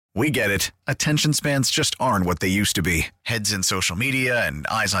We get it. Attention spans just aren't what they used to be. Heads in social media and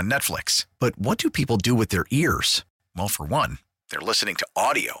eyes on Netflix. But what do people do with their ears? Well, for one, they're listening to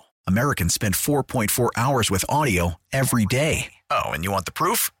audio. Americans spend 4.4 hours with audio every day. Oh, and you want the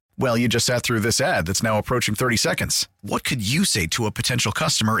proof? Well, you just sat through this ad that's now approaching 30 seconds. What could you say to a potential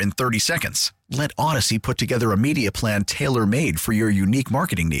customer in 30 seconds? Let Odyssey put together a media plan tailor-made for your unique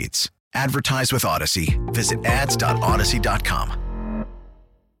marketing needs. Advertise with Odyssey. Visit ads.odyssey.com.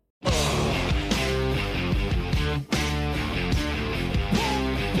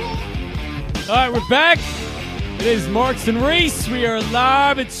 All right, we're back. It is Marks and Reese. We are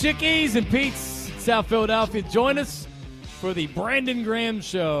live at Chickies and Pete's in South Philadelphia. Join us for the Brandon Graham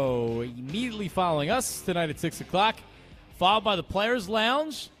Show immediately following us tonight at 6 o'clock, followed by the Players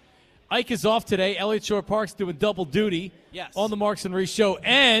Lounge. Ike is off today. Elliott Shore-Parks doing double duty on the Marks and Reese Show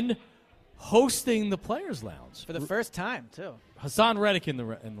and hosting the Players Lounge. For the first time, too. Hassan Reddick in the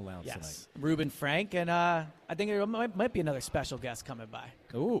lounge tonight. Reuben Frank, and I think there might be another special guest coming by.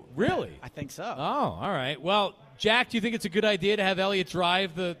 Ooh, really? I think so. Oh, all right. Well, Jack, do you think it's a good idea to have Elliott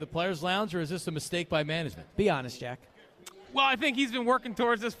drive the Players Lounge, or is this a mistake by management? Be honest, Jack. Well, I think he's been working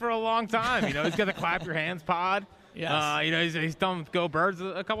towards this for a long time. You know, he's got the Clap Your Hands pod. Yes. You know, he's done Go Birds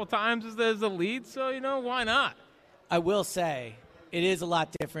a couple times as the lead, so, you know, why not? I will say it is a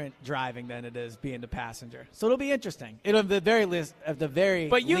lot different driving than it is being the passenger. So it'll be interesting. It'll be least, it'll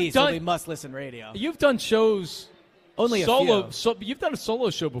be must-listen radio. You've done shows only solo. a few. You've done a solo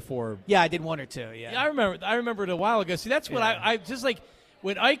show before. Yeah, I did one or two. Yeah, I remember it a while ago. See, that's what I just like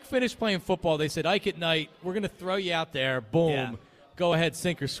when Ike finished playing football. They said, Ike, at night we're going to throw you out there. Boom, go ahead,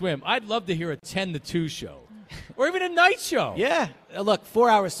 sink or swim. I'd love to hear a 10 to 2 show, or even a night show. Yeah, look,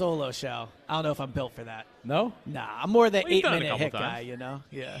 4-hour solo show. I don't know if I'm built for that. No? Nah, I'm more the 8-minute hit times. guy, you know?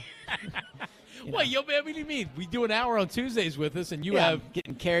 Yeah. What do you mean? We do an hour on Tuesdays with us, and you I'm have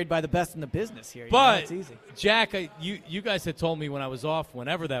getting carried by the best in the business here. But it's easy. Jack, you guys had told me when I was off,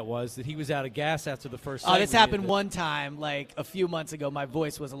 whenever that was, that he was out of gas after the first segment. Oh, this happened one time, like a few months ago. My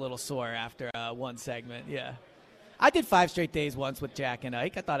voice was a little sore after one segment. Yeah. I did 5 straight days once with Jack and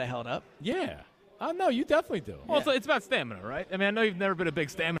Ike. I thought I held up. Yeah. No, you definitely do. Well, it's about stamina, right? I mean, I know you've never been a big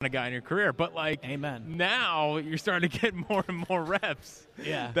stamina guy in your career, but, like, Amen. Now you're starting to get more and more reps.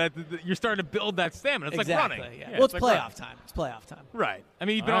 Yeah. That you're starting to build that stamina. It's exactly, like running. Yeah. Well, it's like playoff time. It's playoff time. Right. I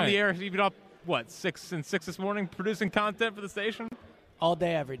mean, you've been on the air. You've been up, 6 this morning producing content for the station? All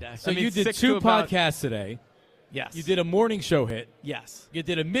day, every day. So you did 2 podcasts today. Yes. You did a morning show hit. Yes. You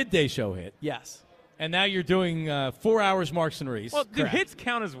did a midday show hit. Yes. And now you're doing 4 hours Marks and Reese. Well, do hits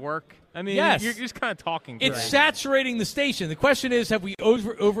count as work? I mean, yes. You're just kind of talking. It's saturating the station. The question is, have we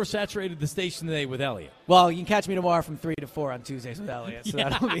oversaturated the station today with Elliott? Well, you can catch me tomorrow from 3 to 4 on Tuesdays with Elliott. So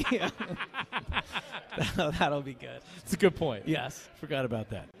that'll be that'll be good. It's a good point. Yes. Forgot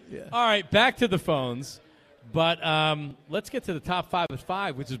about that. Yeah. All right, back to the phones. But let's get to the top 5 at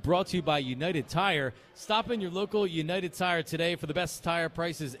 5, which is brought to you by United Tire. Stop in your local United Tire today for the best tire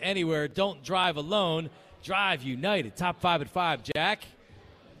prices anywhere. Don't drive alone. Drive United. Top 5 at 5. Jack?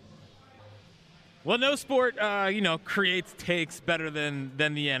 Well, no sport, creates takes better than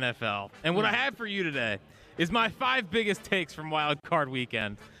the NFL. And what I have for you today is my 5 biggest takes from Wild Card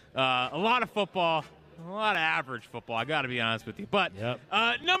Weekend. A lot of football, a lot of average football, I got to be honest with you. But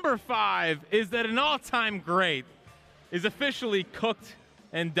number 5 is that an all-time great is officially cooked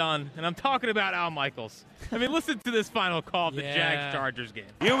and done. And I'm talking about Al Michaels. I mean, listen to this final call of the Jags-Chargers game.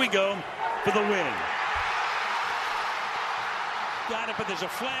 Here we go for the win. Got it, but there's a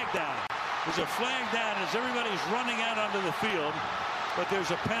flag down. There's a flag down as everybody's running out onto the field, but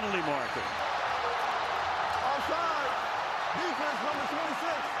there's a penalty marker. Offside. Defense number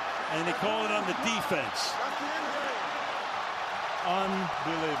 26. And they call it on the defense. That's the end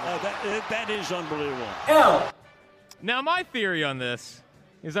Unbelievable. That is unbelievable. Now, my theory on this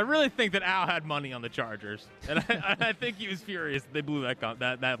is I really think that Al had money on the Chargers, and I think he was furious that they blew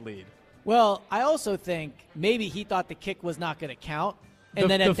that lead. Well, I also think maybe he thought the kick was not going to count. And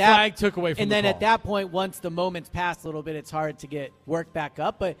then the flag took away from the call. And then at that point, once the moment's passed a little bit, it's hard to get work back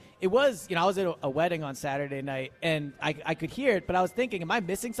up. But it was, I was at a wedding on Saturday night, and I could hear it, but I was thinking, am I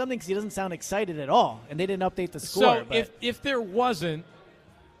missing something? Because he doesn't sound excited at all. And they didn't update the score. So if there wasn't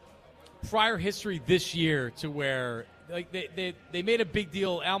prior history this year to where like they made a big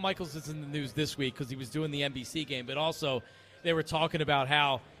deal. Al Michaels is in the news this week because he was doing the NBC game, but also they were talking about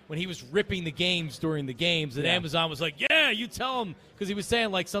how when he was ripping the games during the games, and Amazon was like, yeah, you tell him, because he was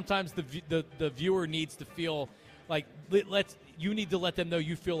saying like sometimes the viewer needs to feel like you need to let them know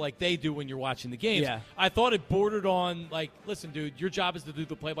you feel like they do when you're watching the games. Yeah. I thought it bordered on like, listen, dude, your job is to do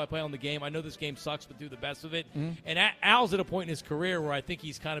the play-by-play on the game. I know this game sucks, but do the best of it. Mm-hmm. And Al's at a point in his career where I think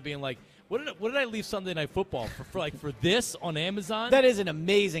he's kind of being like, what did I leave Sunday Night Football for this on Amazon? That is an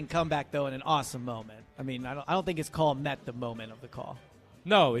amazing comeback, though, and an awesome moment. I mean, I don't think his call met the moment of the call.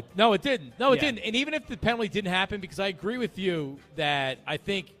 No, it didn't. No, it Yeah. didn't. And even if the penalty didn't happen, because I agree with you that I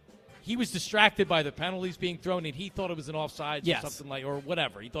think he was distracted by the penalties being thrown, and he thought it was an offside Yes. or something like, or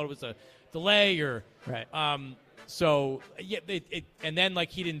whatever. He thought it was a delay or Right. So yeah, and then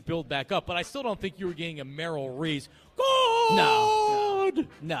like he didn't build back up. But I still don't think you were getting a Merrill Reese. God!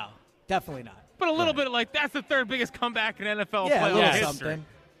 No, definitely not. But a little bit like that's the third biggest comeback in NFL Yeah, a playoff little history. something.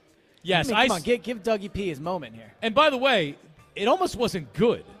 Yes, I mean, come on, give Dougie P his moment here. And by the way, it almost wasn't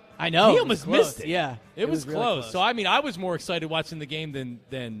good. I know. He it almost was close. missed it. Yeah. It was really close. So, I mean, I was more excited watching the game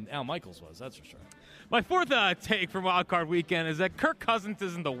than Al Michaels was, that's for sure. My fourth take from Wild Card Weekend is that Kirk Cousins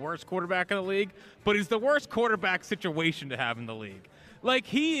isn't the worst quarterback in the league, but he's the worst quarterback situation to have in the league. Like,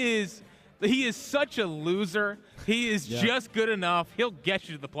 he is such a loser. He is just good enough. He'll get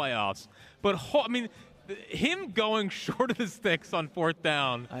you to the playoffs. But, I mean, him going short of the sticks on fourth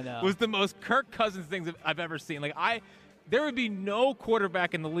down was the most Kirk Cousins thing I've ever seen. Like, there would be no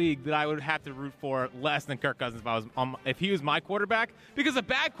quarterback in the league that I would have to root for less than Kirk Cousins if he was my quarterback. Because a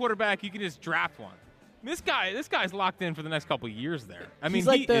bad quarterback, you can just draft one. This guy's locked in for the next couple of years there. I mean, he's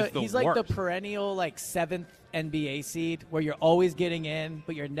like the perennial like 7th NBA seed where you're always getting in,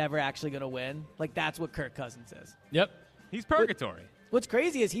 but you're never actually going to win. Like that's what Kirk Cousins is. Yep. He's purgatory. What's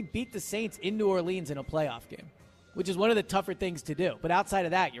crazy is he beat the Saints in New Orleans in a playoff game, which is one of the tougher things to do. But outside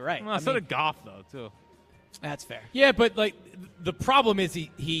of that, you're right. Well, so did Goff, though, too. That's fair. Yeah, but like the problem is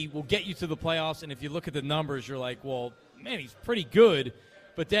he will get you to the playoffs, and if you look at the numbers, you're like, well, man, he's pretty good.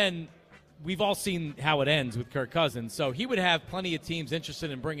 But then we've all seen how it ends with Kirk Cousins, so he would have plenty of teams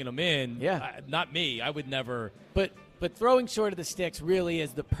interested in bringing him in. Yeah, not me. I would never. But throwing short of the sticks really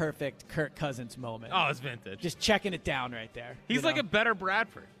is the perfect Kirk Cousins moment. Oh, it's vintage. Just checking it down right there. He's like a better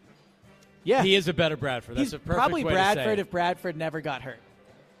Bradford. Yeah, he is a better Bradford. That's He's a perfect probably way Bradford to say it. if Bradford never got hurt.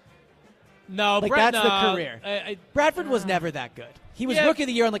 No, like that's the career. Bradford was never that good. He was rookie of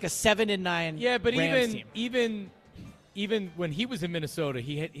the year on like a 7-9. Yeah, but Rams even when he was in Minnesota,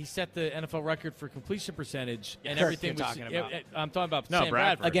 he set the NFL record for completion percentage and Kirk everything. you're talking about. I'm talking about No, Sam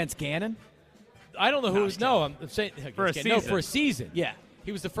Bradford. against Gannon. I don't know who. I'm saying For a season. for a season. Yeah.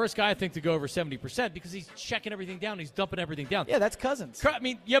 He was the first guy, I think, to go over 70% because he's checking everything down. He's dumping everything down. Yeah, that's Cousins. I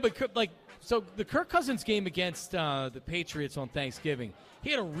mean, yeah, but so the Kirk Cousins game against the Patriots on Thanksgiving, he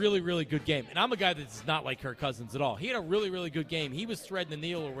had a really, really good game. And I'm a guy that's not like Kirk Cousins at all. He had a really, really good game. He was threading the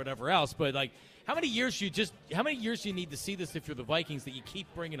needle or whatever else. But like, how many years do you need to see this if you're the Vikings that you keep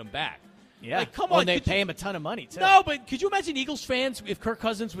bringing him back? Yeah, like, come well, on, they pay him a ton of money too. No, but could you imagine Eagles fans if Kirk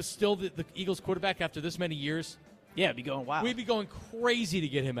Cousins was still the Eagles quarterback after this many years? Yeah, it'd be going wild. We'd be going crazy to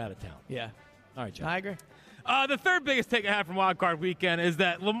get him out of town. Yeah. All right, John. I agree. The third biggest take I have from Wild Card Weekend is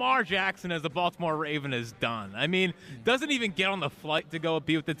that Lamar Jackson as a Baltimore Raven is done. I mean, doesn't even get on the flight to go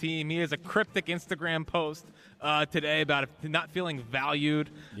be with the team. He has a cryptic Instagram post today about not feeling valued.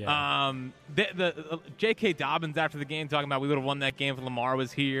 Yeah. J.K. Dobbins after the game talking about we would have won that game if Lamar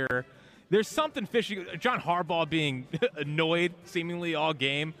was here. There's something fishy. John Harbaugh being annoyed seemingly all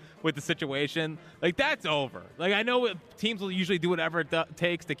game with the situation. Like, that's over. Like, I know teams will usually do whatever it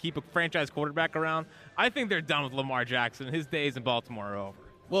takes to keep a franchise quarterback around. I think they're done with Lamar Jackson. His days in Baltimore are over.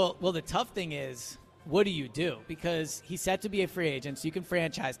 Well, the tough thing is, what do you do? Because he's set to be a free agent, so you can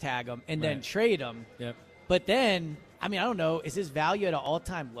franchise tag him and then trade him. Yep. But then, I mean, I don't know, is his value at an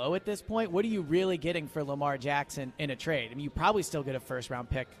all-time low at this point? What are you really getting for Lamar Jackson in a trade? I mean, you probably still get a first-round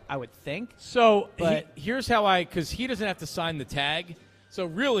pick, I would think. So But- here's how because he doesn't have to sign the tag. So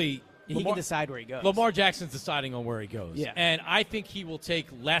really, He can decide where he goes. Lamar Jackson's deciding on where he goes. Yeah. And I think he will take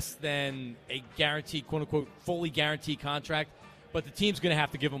less than a guaranteed, quote-unquote, fully guaranteed contract. But the team's going to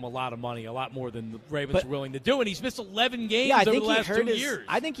have to give him a lot of money, a lot more than the Ravens are willing to do. And he's missed 11 games Yeah, I over think the last 2 his, years.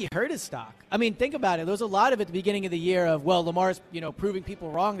 I think he hurt his stock. I mean, think about it. There was a lot of at the beginning of the year of, well, Lamar's, proving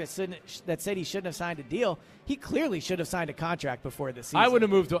people wrong that said he shouldn't have signed a deal. He clearly should have signed a contract before this season. I would have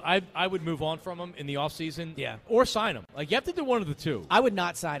moved. I would move on from him in the offseason. Yeah. Or sign him. Like, you have to do one of the two. I would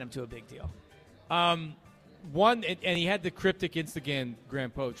not sign him to a big deal. One, and he had the cryptic Instagram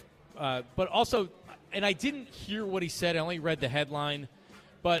post, but also, and I didn't hear what he said. I only read the headline.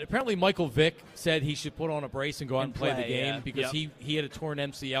 But apparently Michael Vick said he should put on a brace and go out and play the game because he had a torn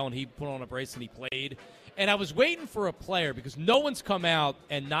MCL and he put on a brace and he played. And I was waiting for a player because no one's come out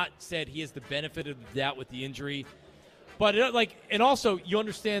and not said he has the benefit of the doubt with the injury. But and also you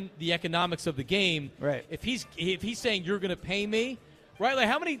understand the economics of the game. Right. If he's saying you're going to pay me, right? Like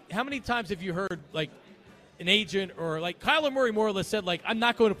how many times have you heard like an agent or like Kyler Murray more or less said like I'm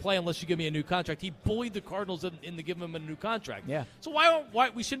not going to play unless you give me a new contract. He bullied the Cardinals into giving him a new contract. Yeah. So why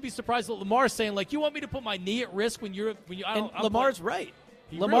we shouldn't be surprised that Lamar's saying like you want me to put my knee at risk when you Lamar's right.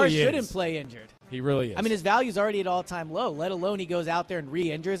 He Lamar really shouldn't is. play injured. He really is. I mean, his value's already at all-time low, let alone he goes out there and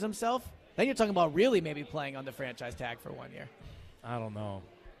re-injures himself. Then you're talking about really maybe playing on the franchise tag for 1 year. I don't know.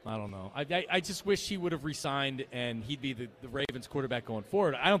 I just wish he would have resigned and he'd be the Ravens quarterback going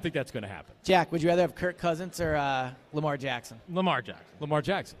forward. I don't think that's going to happen. Jack, would you rather have Kirk Cousins or Lamar Jackson? Lamar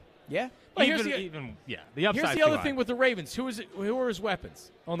Jackson. Yeah? But The upside. Here's the other thing with the Ravens. Who are his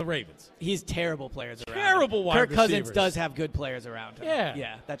weapons on the Ravens? He's terrible players around Terrible him. wide Kirk Cousins receivers. does have good players around him. Yeah.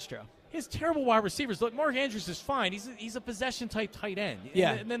 Yeah, that's true. He has terrible wide receivers. Look, Mark Andrews is fine. He's a possession-type tight end.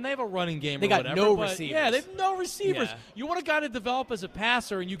 Yeah. And then they have a running game They or got whatever. no but receivers. Yeah, they have no receivers. Yeah. You want a guy to develop as a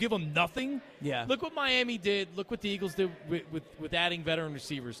passer and you give him nothing? Yeah. Look what Miami did. Look what the Eagles did with adding veteran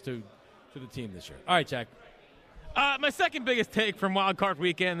receivers to the team this year. All right, Jack. My second biggest take from Wild Card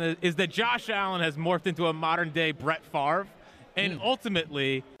Weekend is that Josh Allen has morphed into a modern-day Brett Favre, and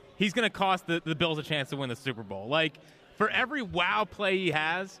ultimately he's going to cost the Bills a chance to win the Super Bowl. Like, for every wow play he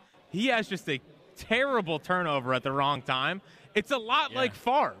has just a terrible turnover at the wrong time. It's a lot like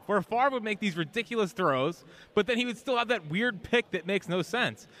Favre, where Favre would make these ridiculous throws, but then he would still have that weird pick that makes no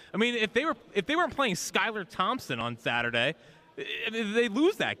sense. I mean, if they weren't playing Skylar Thompson on Saturday, they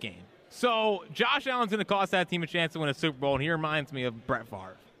lose that game. So Josh Allen's going to cost that team a chance to win a Super Bowl, and he reminds me of Brett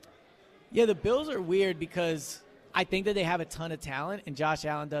Favre. Yeah, the Bills are weird because I think that they have a ton of talent, and Josh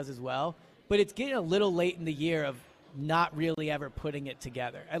Allen does as well, but it's getting a little late in the year of not really ever putting it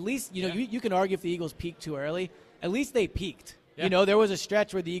together. At least, you can argue if the Eagles peaked too early. At least they peaked. Yeah. There was a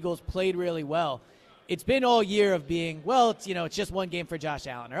stretch where the Eagles played really well. It's been all year of being, it's just one game for Josh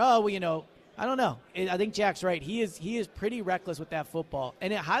Allen. Or, I don't know. I think Jack's right. He is pretty reckless with that football.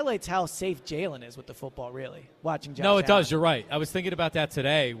 And it highlights how safe Jalen is with the football, really, watching Josh No, it Allen. does. You're right. I was thinking about that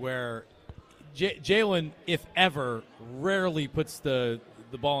today where Jalen, if ever, rarely puts the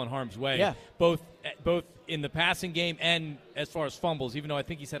ball in harm's way. Yeah. Both in the passing game and as far as fumbles, even though I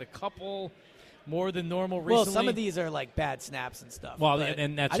think he's had a couple more than normal recently. Well, some of these are like bad snaps and stuff. Well, but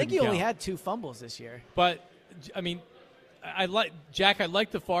and that I think he shouldn't only count. had 2 fumbles this year. But, I mean, I like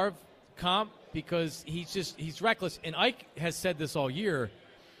the Favre comp because he's reckless. And Ike has said this all year,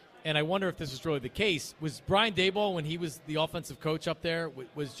 and I wonder if this is really the case. Was Brian Daboll, when he was the offensive coach up there,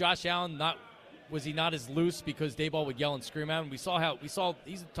 was Josh Allen was he not as loose because Daboll would yell and scream at him? We saw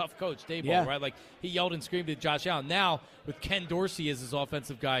he's a tough coach, Daboll, right? Like he yelled and screamed at Josh Allen. Now with Ken Dorsey as his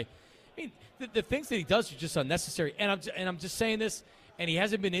offensive guy, I mean the things that he does are just unnecessary. And I'm just saying this, and he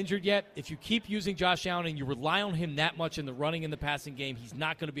hasn't been injured yet. If you keep using Josh Allen and you rely on him that much in the running and the passing game, he's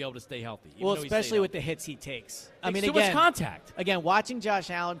not going to be able to stay healthy. Well, especially with the hits he takes. I mean, too much contact. Again, watching Josh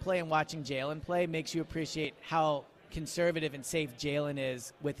Allen play and watching Jalen play makes you appreciate how conservative and safe Jalen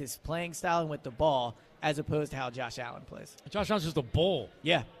is with his playing style and with the ball, as opposed to how Josh Allen plays. Josh Allen's just a bull.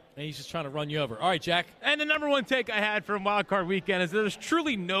 Yeah. And he's just trying to run you over. All right, Jack. And the number one take I had from Wild Card Weekend is that there's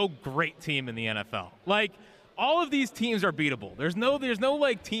truly no great team in the NFL. Like, all of these teams are beatable. There's no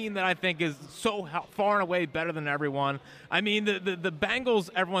like team that I think is so far and away better than everyone. I mean, the Bengals,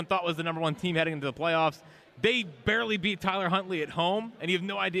 everyone thought was the number one team heading into the playoffs. They barely beat Tyler Huntley at home, and you have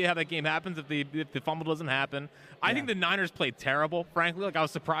no idea how that game happens if the fumble doesn't happen. I think the Niners played terrible, frankly. Like, I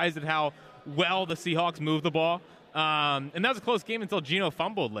was surprised at how well the Seahawks moved the ball. And that was a close game until Geno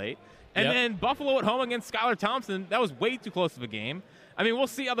fumbled late. And then Buffalo at home against Skylar Thompson, that was way too close of a game. I mean, we'll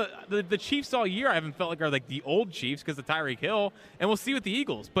see how the Chiefs all year I haven't felt like are like the old Chiefs because of Tyreek Hill, and we'll see with the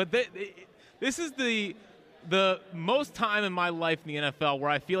Eagles. But this is the most time in my life in the NFL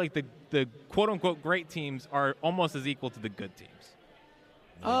where I feel like the quote-unquote great teams are almost as equal to the good teams.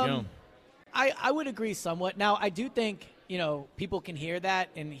 I would agree somewhat. Now, I do think, people can hear that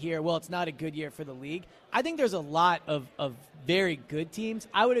and hear, well, it's not a good year for the league. I think there's a lot of very good teams.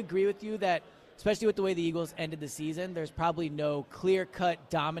 I would agree with you that, especially with the way the Eagles ended the season, there's probably no clear-cut,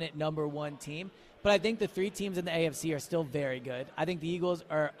 dominant number one team. But I think the 3 teams in the AFC are still very good. I think the Eagles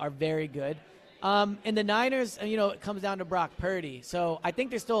are very good. And the Niners, it comes down to Brock Purdy. So I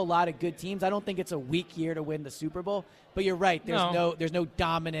think there's still a lot of good teams. I don't think it's a weak year to win the Super Bowl. But you're right. There's no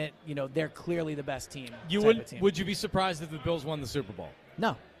dominant, they're clearly the best team. Would you be surprised if the Bills won the Super Bowl?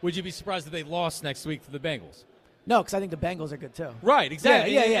 No. Would you be surprised if they lost next week to the Bengals? No, because I think the Bengals are good too. Right,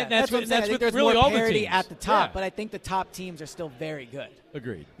 exactly. Yeah. And that's what I'm saying. I think there's really more all the parity teams. at the top, Yeah. but I think the top teams are still very good.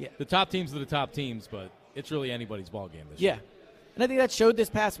 Agreed. Yeah. The top teams are the top teams, but it's really anybody's ball game this year. Yeah. And I think that showed this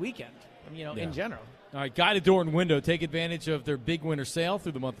past weekend, in general. All right, Guided Door and Window. Take advantage of their big winter sale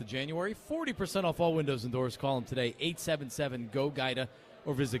through the month of January. 40% off all windows and doors. Call them today, 877-GO-GUIDA,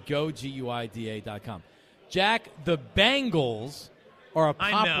 or visit GoGuida.com. Jack, the Bangles are a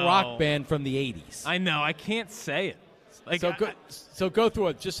pop rock band from the 80s. I know. I can't say it. Like, So go through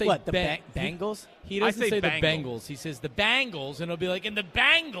it. Just say What, the Bangles? He doesn't say the Bangle. Bengals. He says the Bangles, and it'll be like, in the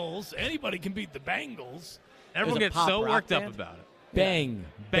Bangles, anybody can beat the Bangles. Everyone There's a gets pop so rock worked band? up about it.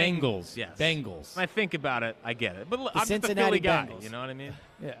 Bengals. Yes. Bengals. When I think about it, I get it. But look, I'm just a Cincinnati Philly guy. Bengals. You know what I mean?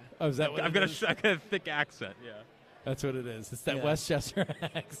 Yeah. Oh, is that what I've it got is? I got a thick accent. Yeah. That's what it is. It's that Yeah. Westchester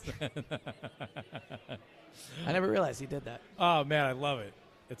accent. I never realized he did that. Oh, man, I love it.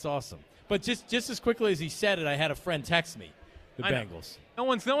 It's awesome. But just as quickly as he said it, I had a friend text me, the I know. Bengals. No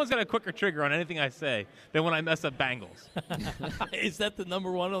one's got a quicker trigger on anything I say than when I mess up Bengals. Is that the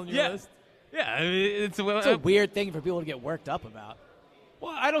number one on your Yeah. list? Yeah, I mean, It's a weird thing for people to get worked up about.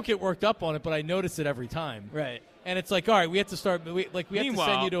 Well, I don't get worked up on it, but I notice it every time. Right. And it's like, all right, we have to start. We have to send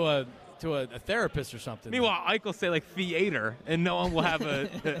Meanwhile- you to a therapist or something. Meanwhile, Ike will say like theater, and no one will have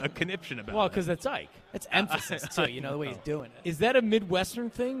a conniption about well, it. because that's Ike. It's emphasis, too, you know, the way he's doing it. Is that a Midwestern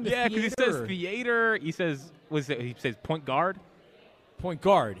thing? the Yeah, because he theater, says or theater. He says he says point guard. point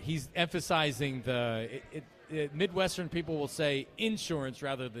guard. He's emphasizing Midwestern people will say insurance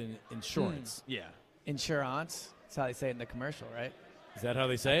rather than insurance. Yeah. Insurance. That's how they say it in the commercial, right? Is that how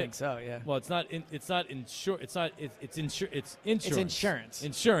they say I it? think so, yeah. Well, it's not. It's not insure. It's not. It's insurance. It's insurance.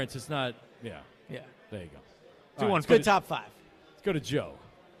 Insurance. It's not. Yeah. Yeah. There you go. 2-1 It's good top five. Let's go to Joe.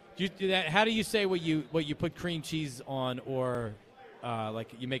 Do you do that? How do you say what you put cream cheese on, or like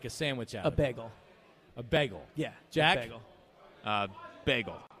you make a sandwich out A of? bagel. A bagel. Yeah. Jack? A bagel.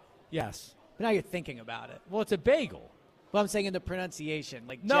 Bagel. Yes. But now you're thinking about it. Well, it's a bagel. Well, I'm saying in the pronunciation.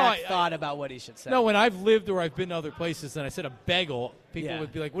 Like, No, Jack I- thought about what he should say. No, when I've lived or I've been to other places and I said a bagel, people Yeah.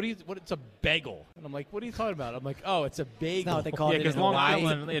 would be like, "What? It's a bagel?" And I'm like, "What are you talking about?" I'm like, "Oh, it's a bagel." not what they call Yeah, it in because Long Hawaii.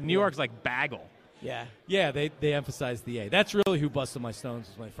 Island, New York's like bagel. Yeah. Yeah, they emphasize the A. That's really who busted my stones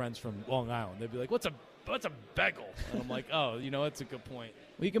was my friends from Long Island. They'd be like, "What's a bagel?" And I'm like, "Oh, that's a good point."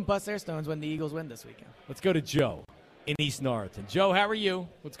 Well, you can bust their stones when the Eagles win this weekend. Let's go to Joe in East Norriton. Joe, how are you?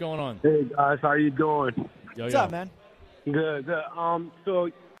 What's going on? Hey guys, how you doing? What's up, man? Good, good.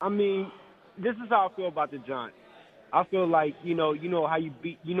 So I mean, this is how I feel about the Giants. I feel like you know how you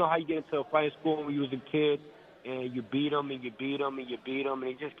get into a fight in school when you was a kid, and you beat them and you beat them and you beat them,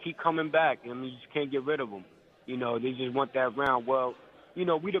 and they just keep coming back. I mean, you just can't get rid of them. They just want that round. Well,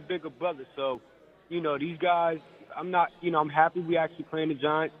 we the bigger brother, so these guys. I'm happy we actually playing the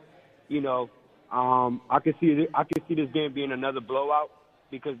Giants. I can see this game being another blowout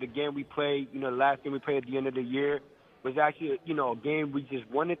because the game we played, the last game we played at the end of the year was actually, a game we just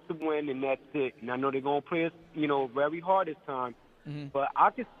wanted to win, and that's it. And I know they're going to play us, very hard this time. Mm-hmm. But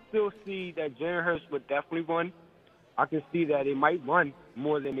I can still see that Jalen Hurts would definitely run. I can see that they might run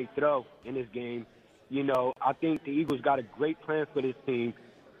more than they throw in this game. I think the Eagles got a great plan for this team,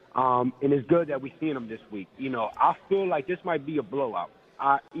 and it's good that we're seeing them this week. I feel like this might be a blowout.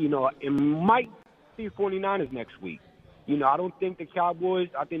 It might see 49ers next week. I don't think the Cowboys,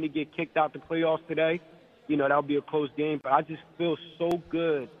 I think they get kicked out the playoffs today. That'll be a close game. But I just feel so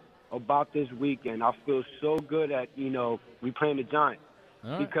good about this weekend. I feel so good that, we playing the Giants.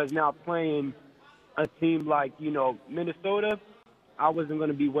 All right. Because now playing a team like, Minnesota, I wasn't going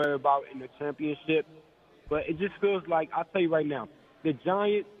to be worried about in the championship. But it just feels like, I'll tell you right now, the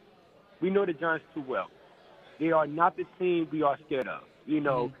Giants, we know the Giants too well. They are not the team we are scared of.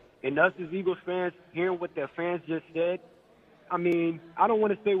 And us as Eagles fans, hearing what their fans just said, I mean, I don't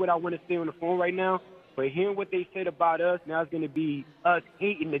want to say what I want to say on the phone right now, but hearing what they said about us, now it's going to be us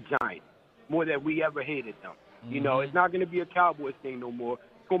hating the Giants more than we ever hated them. It's not going to be a Cowboys thing no more.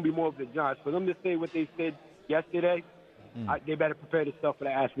 It's going to be more of the Giants. For them to say what they said yesterday, they better prepare themselves for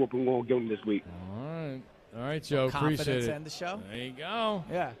the ass whooping we're going to give them this week. All right, Joe. Confidence Appreciate it. end the show. There you go.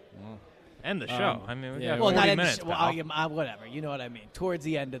 Yeah. End the show. I mean, we yeah, got well, 40 not end the minutes, show. pal. Whatever. You know what I mean. Towards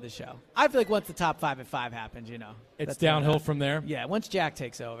the end of the show. I feel like once the top 5 at 5 happens, It's that's downhill it. from there. Yeah, once Jack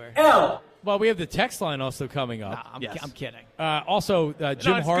takes over. Well, we have the text line also coming up. Nah, Yes. I'm kidding. Also, Jim No, it's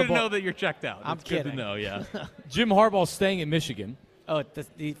good to Harbaugh. know that you're checked out. I'm it's good kidding. to know, yeah. Jim Harbaugh's staying in Michigan. Oh,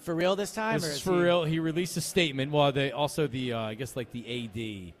 for real this time? This or is is for he- real. He released a statement. Well, I guess like the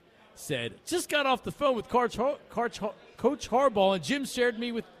AD said, just got off the phone with Coach Harbaugh, and Jim shared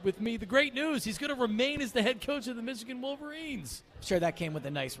with me the great news. He's going to remain as the head coach of the Michigan Wolverines. I'm sure that came with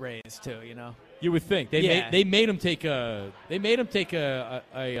a nice raise too. You would think Yeah. they made him take a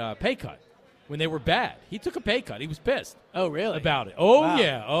pay cut when they were bad. He took a pay cut. He was pissed. Oh, really? About it. Oh, Wow.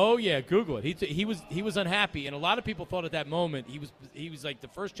 yeah. Oh, yeah. Google it. He was unhappy, and a lot of people thought at that moment he was like the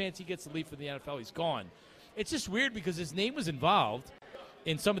first chance he gets to leave for the NFL, he's gone. It's just weird because his name was involved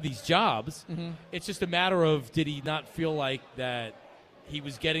in some of these jobs. Mm-hmm. It's just a matter of did he not feel like that he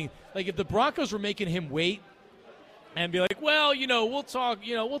was getting – like if the Broncos were making him wait and be like, well, we'll talk,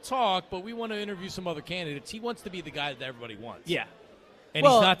 but we want to interview some other candidates. He wants to be the guy that everybody wants. Yeah. And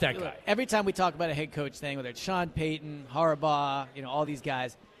he's not that guy. Every time we talk about a head coach thing, whether it's Sean Payton, Harbaugh, all these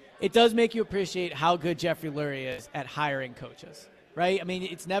guys, it does make you appreciate how good Jeffrey Lurie is at hiring coaches, right? I mean,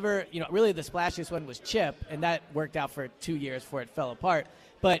 it's never, really the splashiest one was Chip, and that worked out for 2 years before it fell apart.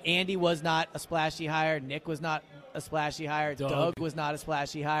 But Andy was not a splashy hire. Nick was not a splashy hire. Doug was not a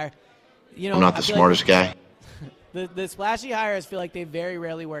splashy hire. I'm not the smartest guy. The splashy hires feel like they very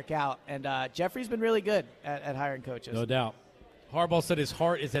rarely work out, and Jeffrey's been really good at hiring coaches. No doubt. Harbaugh said his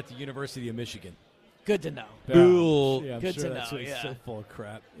heart is at the University of Michigan. Good to know. Cool. Yeah, I'm Good sure to that's know, he's yeah. so full of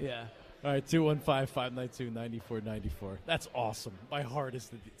crap. Yeah. All right, 215-592-9494. That's awesome. My heart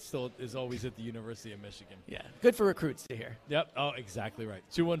is always at the University of Michigan. Yeah. Good for recruits to hear. Yep. Oh, exactly right.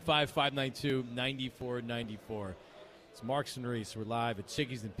 215-592-9494. It's Marks and Reese. We're live at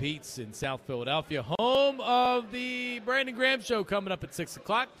Chickies and Pete's in South Philadelphia, home of the Brandon Graham Show coming up at 6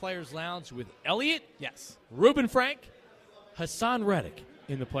 o'clock. Players Lounge with Elliot. Yes. Ruben Frank. Hassan Reddick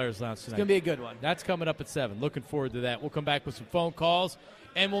in the Players Lounge tonight. It's going to be a good one. That's coming up at 7. Looking forward to that. We'll come back with some phone calls,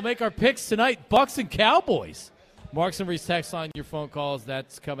 and we'll make our picks tonight. Bucks and Cowboys. Marks and Reese text line your phone calls.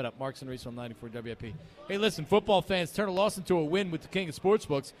 That's coming up. Marks and Reese on 94 WIP. Hey, listen, football fans, turn a loss into a win with the king of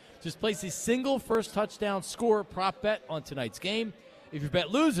sportsbooks. Just place a single first touchdown score prop bet on tonight's game. If your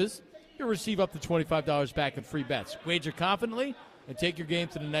bet loses, you'll receive up to $25 back in free bets. Wager confidently and take your game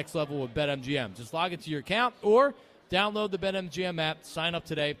to the next level with BetMGM. Just log into your account or download the BetMGM app, sign up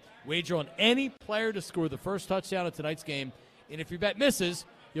today, wager on any player to score the first touchdown of tonight's game, and if your bet misses,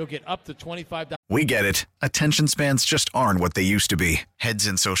 you'll get up to $25. We get it. Attention spans just aren't what they used to be. Heads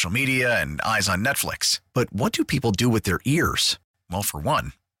in social media and eyes on Netflix. But what do people do with their ears? Well, for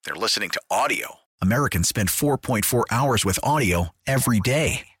one, they're listening to audio. Americans spend 4.4 hours with audio every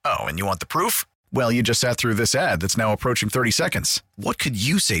day. Oh, and you want the proof? Well, you just sat through this ad that's now approaching 30 seconds. What could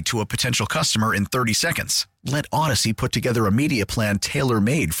you say to a potential customer in 30 seconds? Let Odyssey put together a media plan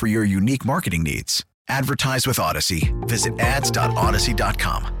tailor-made for your unique marketing needs. Advertise with Odyssey. Visit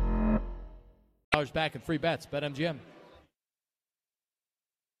ads.odyssey.com. Back in free bets, BetMGM.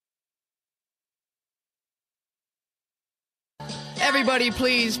 Everybody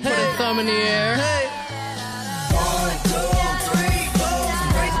please put a thumb in the air.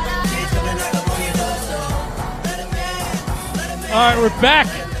 All right, we're back.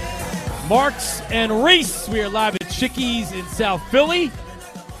 Marks and Reese. We are live at Chickies in South Philly.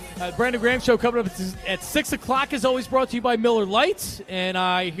 Brandon Graham Show coming up at 6 o'clock is always brought to you by Miller Lite. And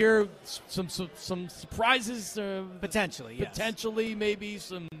I hear some surprises. Potentially, yes. Potentially, maybe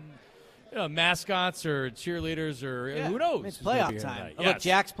some mascots or cheerleaders or who knows. It's playoff time. Oh, look,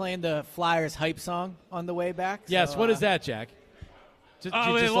 Jack's playing the Flyers hype song on the way back. Yes, what is that, Jack?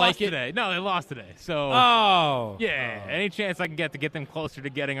 They lost today. No, they lost today. So, any chance I can get them closer to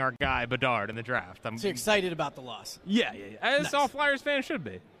getting our guy Bedard in the draft. So you're excited about the loss? Yeah. As all Flyers fans should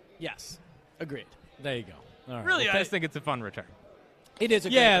be. Yes, agreed. There you go. All right. Really, I just think it's a fun return. It is a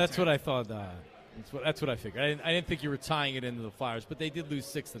great that's return. what I thought. That's what I figured. I didn't think you were tying it into the Flyers, but they did lose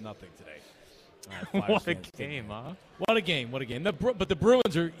 6-0 today. What a game, huh? What a game! But the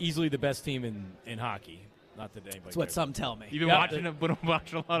Bruins are easily the best team in hockey. Not that anybody. That's what some tell me. You've been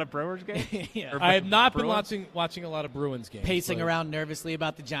watching a lot of Brewers games? Yeah. I have not been watching a lot of Bruins games. Pacing around nervously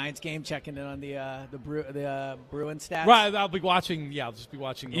about the Giants game, checking in on the Bruins stats. Right, I'll be watching. Yeah, I'll just be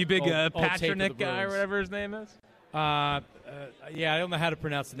watching. You big old Patrick guy or whatever his name is. I don't know how to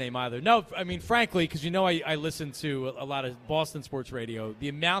pronounce the name either. No, I mean frankly, because I listen to a lot of Boston sports radio. The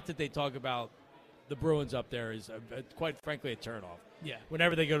amount that they talk about the Bruins up there is quite frankly a turnoff. Yeah.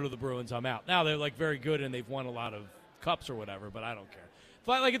 Whenever they go to the Bruins, I'm out. Now they're very good and they've won a lot of cups or whatever, but I don't care.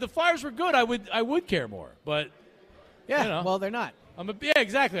 If the Flyers were good, I would care more. But well, they're not.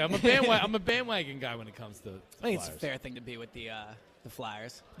 Exactly. I'm a bandwagon guy when it comes to I think Flyers. it's a fair thing to be with the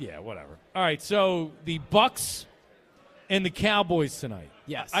Flyers. Yeah, whatever. All right, so the Bucks and the Cowboys tonight.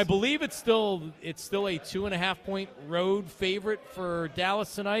 Yes. I believe it's still a 2.5-point road favorite for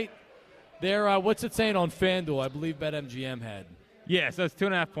Dallas tonight. They're what's it saying on FanDuel? I believe BetMGM had. Yeah, so it's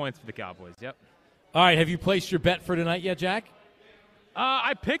 2.5 points for the Cowboys. Yep. All right, have you placed your bet for tonight yet, Jack?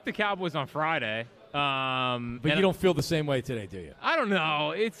 I picked the Cowboys on Friday. But you don't feel the same way today, do you? I don't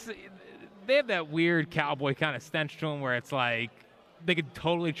know. They have that weird cowboy kind of stench to them where it's like they could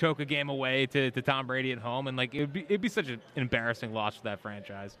totally choke a game away to Tom Brady at home, and like it'd be such an embarrassing loss for that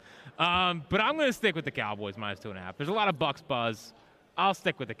franchise. But I'm going to stick with the Cowboys -2.5. There's a lot of Bucs buzz. I'll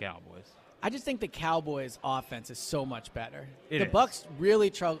stick with the Cowboys. I just think the Cowboys' offense is so much better. The Bucs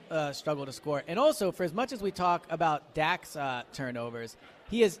really struggle to score. And also, for as much as we talk about Dak's turnovers,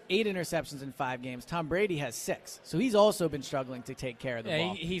 he has 8 interceptions in 5 games. Tom Brady has 6. So he's also been struggling to take care of the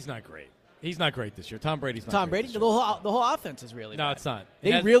ball. He's not great. He's not great this year. Tom Brady's not Tom great Brady, this the year. whole offense is really bad. No, it's not.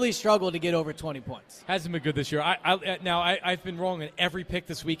 They really struggle to get over 20 points. Hasn't been good this year. I've been wrong in every pick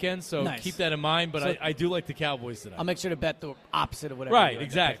this weekend, so Nice. keep that in mind. But So- I do like the Cowboys tonight. I'll make sure to bet the opposite of whatever. Right, you end up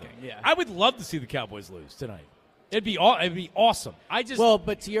exactly. picking. Yeah. I would love to see the Cowboys lose tonight. It'd be awesome. Well,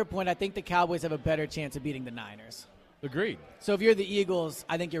 but to your point, I think the Cowboys have a better chance of beating the Niners. Agreed. So if you're the Eagles,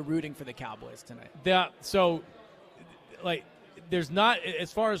 I think you're rooting for the Cowboys tonight. There's not,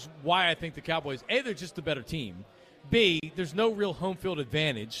 as far as why I think the Cowboys, A, they're just a better team. B, there's no real home field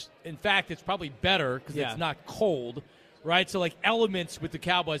advantage. In fact, it's probably better because it's not cold, right? So, like, elements with the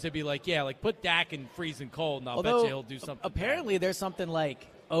Cowboys, they'd be like, put Dak in freezing cold, and I'll bet you he'll do something. Apparently, there's something like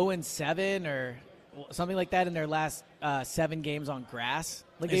 0-7 or something like that in their last 7 games on grass.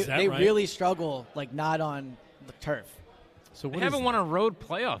 Like they right? really struggle, like not on the turf. So They haven't won a road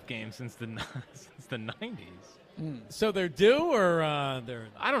playoff game since the 90s. So they're due, or they're?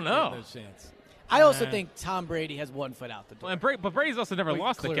 I don't know. No chance. I also think Tom Brady has 1 foot out the door. But Brady's also never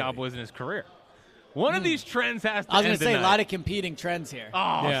lost clearly. the Cowboys in his career. One of these trends has to I was end going to say tonight. a lot of competing trends here.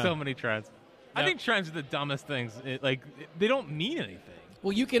 So many trends. I think trends are the dumbest things. They don't mean anything.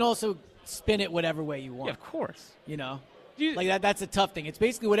 Well, you can also spin it whatever way you want. Yeah, of course. You know, that's a tough thing. It's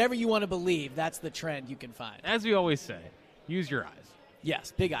basically whatever you want to believe. That's the trend you can find. As we always say, use your eyes.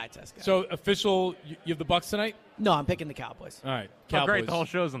 Yes, big eye test, guy. So official, you have the Bucs tonight? No, I'm picking the Cowboys. All right, Oh, Cowboys. great! The whole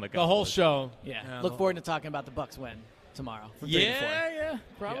show's on the Cowboys. The whole show. Yeah. Look forward to talking about the Bucs win tomorrow. From 3 to 4. Yeah,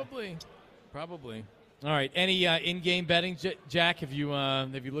 probably. All right. Any in-game betting, Jack? Have you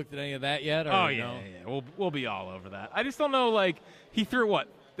looked at any of that yet? Or Oh no? yeah. We'll be all over that. I just don't know. Like he threw what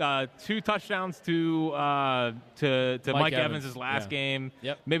 2 touchdowns to Mike Evans' last game.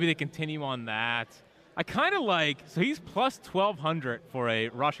 Yep. Maybe they continue on that. I kind of so he's plus 1,200 for a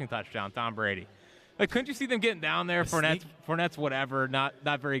rushing touchdown. Tom Brady. Like, couldn't you see them getting down there? Fournette's whatever, not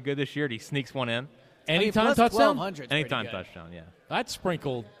very good this year. He sneaks one in. Anytime plus touchdown? 1,200 's Anytime pretty good. touchdown, yeah. I'd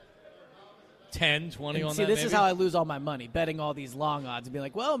sprinkle 10, 20 And on see, that. this is maybe. how I lose all my money, betting all these long odds and be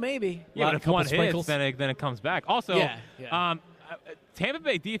like, well, maybe. Yeah, but if couple one hits, sprinkles. then it comes back. Also, Yeah. Tampa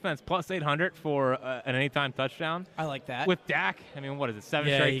Bay defense plus 800 for an anytime touchdown. I like that. With Dak, I mean, what is it, 7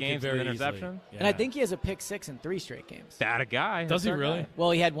 Yeah, straight he could games with very interception? easily. And I think he has a pick 6 in 3 straight games. That a guy. Does he That's our really? guy.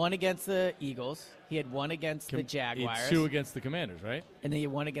 Well, he had one against the Eagles. He had one against the He had Jaguars. 2 against the Commanders, right? And then he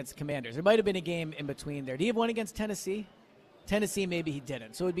had one against the Commanders. There might have been a game in between there. Did he have one against Tennessee? Tennessee, maybe he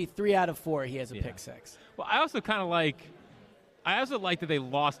didn't. So it would be 3 out of 4 he has a pick 6. Well, I also like that they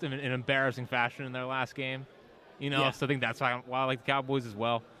lost in an embarrassing fashion in their last game. You know, Yeah. so I think that's why I like the Cowboys as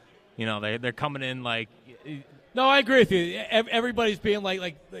well. You know, they're coming in like No, I agree with you. Everybody's being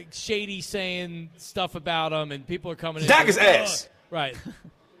like shady, saying stuff about them, and people are coming in. Dak is ass. Right.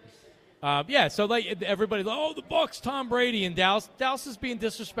 So like everybody, the Bucs, Tom Brady, and Dallas. Dallas is being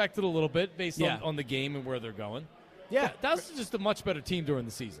disrespected a little bit based on the game and where they're going. Yeah. Dallas is just a much better team during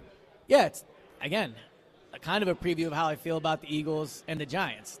the season. Yeah, it's, again, a kind of a preview of how I feel about the Eagles and the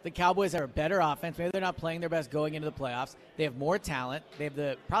Giants. The Cowboys are a better offense. Maybe they're not playing their best going into the playoffs. They have more talent. They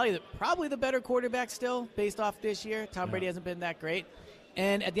have probably the better quarterback still based off this year. Tom Brady hasn't been that great.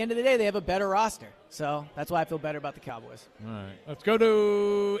 And at the end of the day, they have a better roster. So that's why I feel better about the Cowboys. All right. Let's go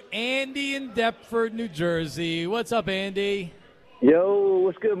to Andy in Deptford, New Jersey. What's up, Andy? Yo,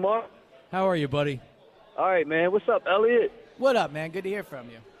 what's good, Mark? How are you, buddy? All right, man. What's up, Elliot? What up, man? Good to hear from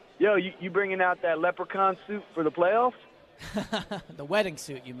you. Yo, you bringing out that leprechaun suit for the playoffs? The wedding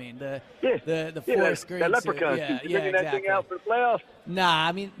suit, you mean? The that forest green that leprechaun suit. suit. You bringing that thing out for the playoffs? Nah,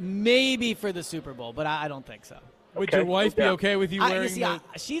 I mean, maybe for the Super Bowl, but I don't think so. Would your wife be okay with you wearing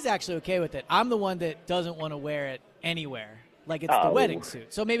she's actually okay with it. I'm the one that doesn't want to wear it anywhere. Like, it's the Oh. wedding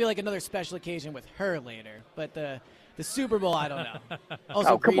suit. So maybe like another special occasion with her later. But the Super Bowl, I don't know.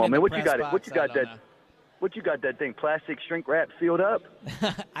 Also, Come on, in man. the What you press got? box, What you I got don't that? know. What you got that thing? Plastic shrink wrap sealed up?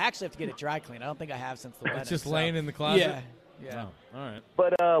 I actually have to get it dry cleaned. I don't think I have since the wedding. It's just so- laying in the closet? Yeah. Oh, all right.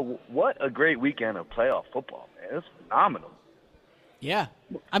 But what a great weekend of playoff football, man. It's phenomenal. Yeah.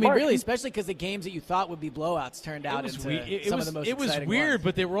 I mean, Mark, really, you- especially because the games that you thought would be blowouts turned out into some of the most It was exciting weird, ones.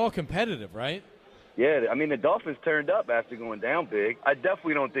 but they were all competitive, right? Yeah, I mean, the Dolphins turned up after going down big. I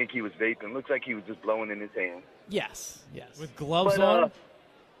definitely don't think he was vaping. Looks like he was just blowing in his hand. Yes. With gloves But, on?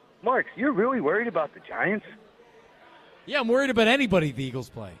 Mark, you're really worried about the Giants? Yeah, I'm worried about anybody the Eagles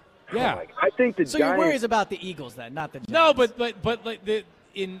play. Yeah. I think the So Giants. your worries about the Eagles then, not the Giants. No, but like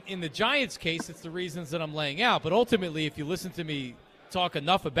in the Giants case, it's the reasons that I'm laying out. But ultimately, if you listen to me talk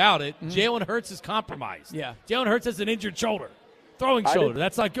enough about it, Jalen Hurts is compromised. Yeah. Jalen Hurts has an injured shoulder, throwing shoulder.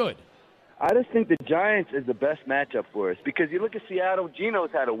 That's not good. I just think the Giants is the best matchup for us because you look at Seattle.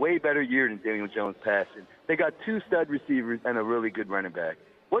 Geno's had a way better year than Daniel Jones passing. They got 2 stud receivers and a really good running back.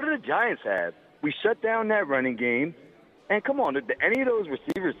 What do the Giants have? We shut down that running game. And come on, did any of those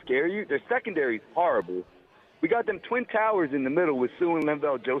receivers scare you? Their secondary is horrible. We got them twin towers in the middle with Sue and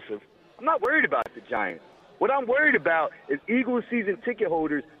Linval Joseph. I'm not worried about the Giants. What I'm worried about is Eagles season ticket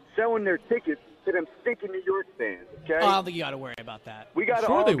holders selling their tickets to them stinking New York fans, okay? I don't think you got to worry about that. We got to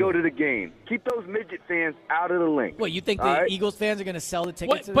all go to the game. Keep those midget fans out of the link. What, you think the Eagles fans are going to sell the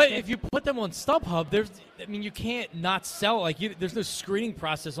tickets to this But game? if you put them on StubHub, you can't not sell. There's no screening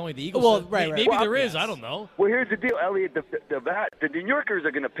process. Only the Eagles. Well, right. Maybe there yes. is. I don't know. Well, here's the deal, Elliot. The New Yorkers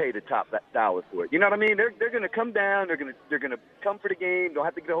are going to pay the top dollar for it. You know what I mean? They're going to come down. They're going to come for the game. Don't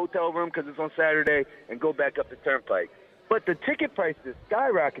have to get a hotel room because it's on Saturday and go back up the Turnpike. But the ticket price is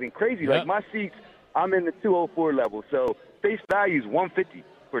skyrocketing crazy. Yep. Like my seats, I'm in the 204 level, so face value is $150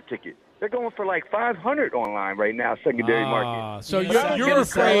 per a ticket. They're going for like $500 online right now, secondary market. So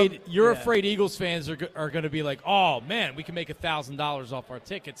you're afraid Eagles fans are going to be like, oh man, we can make $1,000 off our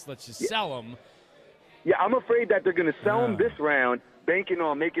tickets. Let's just sell them. Yeah, I'm afraid that they're going to sell them this round, banking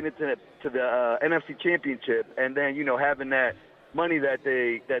on making it to the NFC Championship, and then having that money that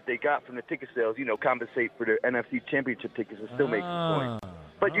they got from the ticket sales, compensate for the NFC Championship tickets and still make some points.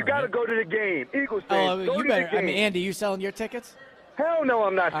 But you got to go to the game, Eagles fans. Go to the game. I mean, Andy, you selling your tickets? Hell no,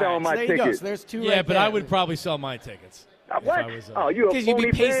 I'm not selling my there tickets. You go. So there's 2 Yeah, right but there. I would probably sell my tickets. What? Oh, you a phony because you'd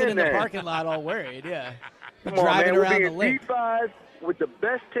be pacing fan in the then. parking lot all worried. Yeah, Come driving on, man. around We'll the be in lake. D5 with the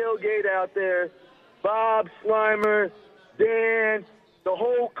best tailgate out there. Bob, Slimer, Dan, the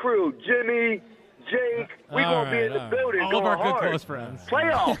whole crew, Jimmy, Jake. We're going to be in the building. All of our going good hard. close friends.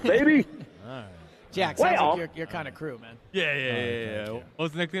 Playoff, baby. Jack, sounds like your kind of crew, man. Yeah. What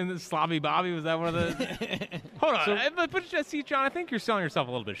was the nickname? Slobby Bobby? Was that one of the? Hold on. But see, John, I think you're selling yourself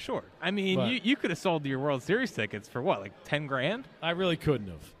a little bit short. I mean, you could have sold your World Series tickets for what, like $10,000? I really couldn't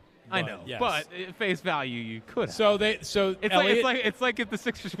have. I know, yes. but at face value, you could have. So it's like if the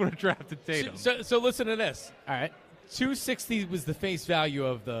Sixers would have drafted Tatum. So listen to this. All right. $260 was the face value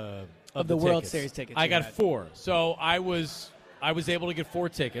of the World tickets. Series tickets. I got 4. So I was able to get 4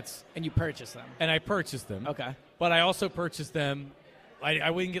 tickets. And you purchased them. And I purchased them. Okay. But I also purchased them. I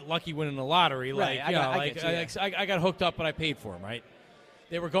wouldn't get lucky winning the lottery. Right. I got hooked up, but I paid for them. Right.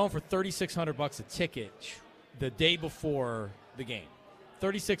 They were going for $3,600 a ticket the day before the game.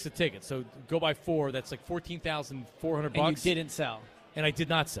 36 a ticket. So go by 4. That's like $14,400. And you didn't sell. And I did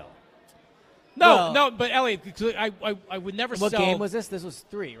not sell. No, but Elliot, I would never sell. What game was this? This was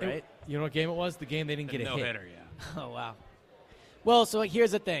 3, right? You know what game it was? The game they didn't get a hit. No-hitter, yeah. Oh, wow. Well, so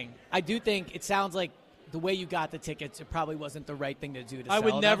here's the thing. I do think it sounds like the way you got the tickets, it probably wasn't the right thing to do to sell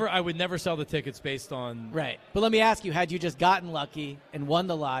them. I would never sell the tickets based on. Right. But let me ask you, had you just gotten lucky and won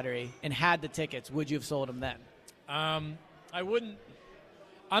the lottery and had the tickets, would you have sold them then? I wouldn't.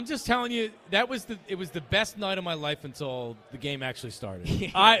 I'm just telling you, it was the best night of my life until the game actually started.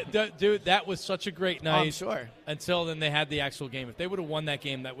 Dude, that was such a great night. I'm sure. Until then they had the actual game. If they would have won that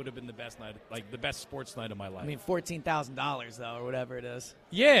game, that would have been the best night, like the best sports night of my life. I mean, $14,000 though, or whatever it is.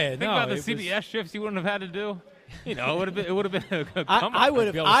 Yeah, Think about the CBS shifts you wouldn't have had to do. It would have been a come I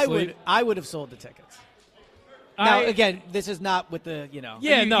would have sold the tickets. Now, again, this is not with the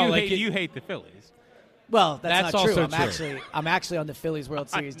you hate the Phillies. Well, that's not also true. I'm actually on the Phillies World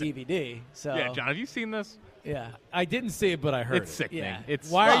Series DVD. So yeah, John, have you seen this? Yeah, I didn't see it, but I heard it's sickening. Yeah.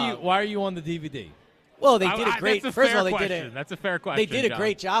 Why are you on the DVD? Well, they did a great. First of all, that's a fair question. They did a John.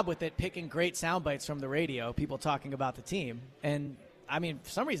 great job with it, picking great sound bites from the radio, people talking about the team, and I mean, for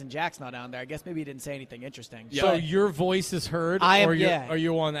some reason, Jack's not on there. I guess maybe he didn't say anything interesting. Yeah. So your voice is heard. Are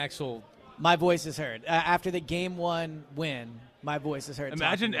you on actual? My voice is heard after the Game 1 win. My voice is heard.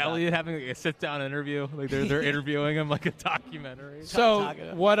 Imagine Elliot having a sit-down interview, like they're interviewing him like a documentary. So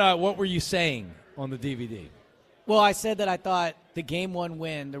what were you saying on the DVD? Well, I said that I thought the Game 1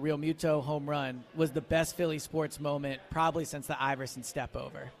 win, the Real Muto home run, was the best Philly sports moment probably since the Iverson step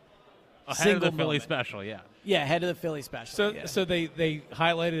over. Ahead of the Philly special, yeah. Yeah, ahead of the Philly special. So they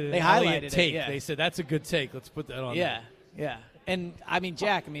highlighted it. They highlighted it, take. yeah. They said that's a good take. Let's put that on. Yeah, yeah. And I mean,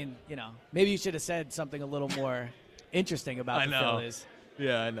 Jack. Maybe you should have said something a little more interesting about the Phillies.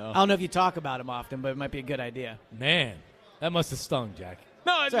 Yeah, I know. I don't know if you talk about them often, but it might be a good idea. Man, that must have stung, Jack.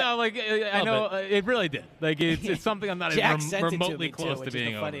 No, like I know it really did. Like it's something I'm not Jack even sent it to remotely me, close too, to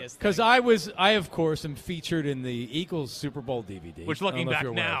being over. Because I of course am featured in the Eagles Super Bowl DVD, Which, looking back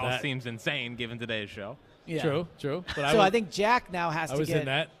now, seems insane given today's show. Yeah. True. But I think Jack now has to was in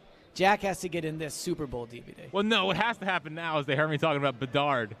that. Jack has to get in this Super Bowl DVD. Well, no, what has to happen now is they heard me talking about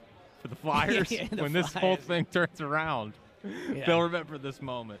Bedard for the Flyers. When this whole thing turns around, they'll remember this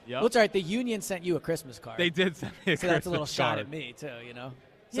moment. Yep. Well, it's all right. The Union sent you a Christmas card. They did send me a so Christmas that's a little shot card. at me, too,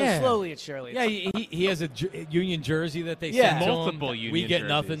 So slowly and surely. Yeah, he has a Union jersey that they send to him. Multiple Union We get jerseys.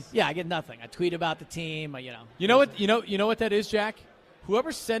 nothing. Yeah, I get nothing. I tweet about the team, You know what? You know what that is, Jack?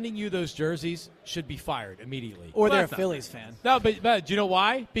 Whoever's sending you those jerseys should be fired immediately. Or they're a Phillies fan. No, but do you know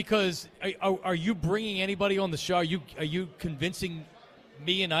why? Because are you bringing anybody on the show? Are you convincing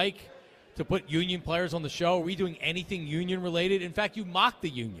me and Ike to put Union players on the show? Are we doing anything Union related? In fact, you mock the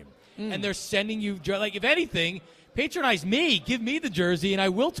Union, and they're sending you like if anything, patronize me, give me the jersey, and I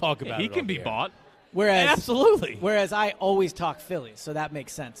will talk about it. He can be here. bought. Absolutely. Whereas I always talk Phillies, so that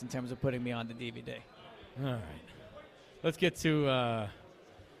makes sense in terms of putting me on the DVD. All right. Let's get to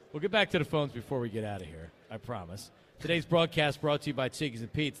we'll get back to the phones before we get out of here, I promise. Today's broadcast brought to you by Chickies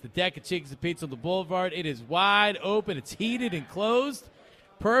and Pete's. The deck of Chickies and Pete's on the Boulevard. It is wide open. It's heated and closed.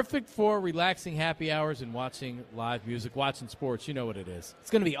 Perfect for relaxing happy hours and watching live music, watching sports. You know what it is. It's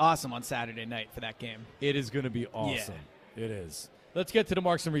going to be awesome on Saturday night for that game. It is going to be awesome. Yeah. It is. Let's get to the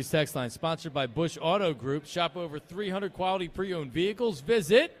Marks and Reese text line, sponsored by Bush Auto Group. Shop over 300 quality pre-owned vehicles.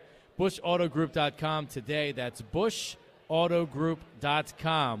 Visit bushautogroup.com today. That's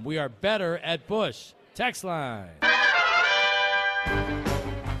bushautogroup.com. We are better at Bush. Text line.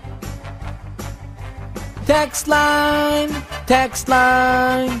 Text line, text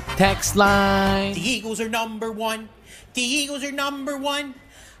line, text line. The Eagles are number one. The Eagles are number one.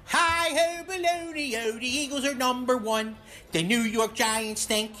 Hi-ho, baloney-o, the Eagles are number one. The New York Giants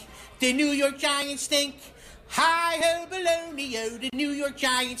stink. The New York Giants stink. Hi-ho, baloney-o, the New York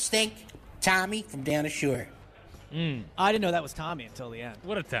Giants stink. Tommy from down the shore. I didn't know that was Tommy until the end.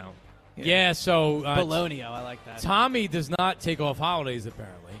 What a town. Yeah, so Baloney-o, I like that. Tommy does not take off holidays,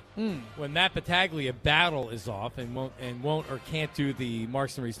 apparently. When Matt Battaglia battle is off and won't or can't do the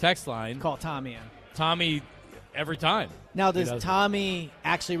Marks and Reese text line, Call Tommy in. Tommy every time. Now, does Tommy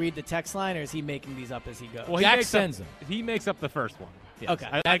actually read the text line, or is he making these up as he goes? Well, Jack sends them. He makes up the first one. Yes.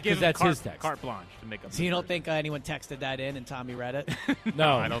 Okay. I give him that's his text. carte blanche to make up. So you don't think anyone texted that in and Tommy read it?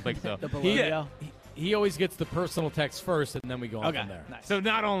 No, I don't think so. The Baloney-o? He always gets the personal text first, and then we go on from there. Nice. So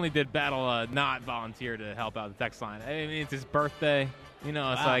not only did Battle not volunteer to help out the text line, I mean it's his birthday, so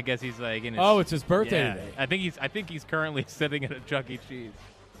I guess he's like in his. Oh, it's his birthday today. I think he's currently sitting at a Chuck E. Cheese.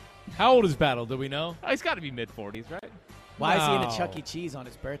 How old is Battle? Do we know? Oh, he's got to be mid-40s, right? Why is he in a Chuck E. Cheese on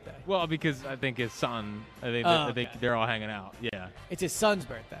his birthday? Well, because I think his son. I think they're all hanging out. Yeah. It's his son's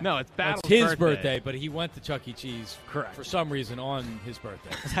birthday. No, it's Battle's It's his birthday, but he went to Chuck E. Cheese Correct. for some reason on his birthday.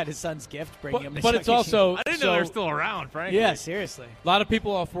 Is that his son's gift? Bringing him to But Chuck it's E. also I didn't know they're still around, frankly. Yeah, seriously. A lot of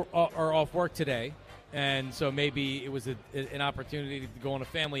people are off work today, and so maybe it was an opportunity to go on a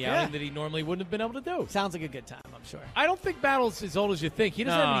family outing that he normally wouldn't have been able to do. Sounds like a good time, I'm sure. I don't think Battle's as old as you think. He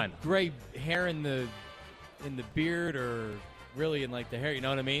doesn't have any No. gray hair in the beard or really in like the hair. You know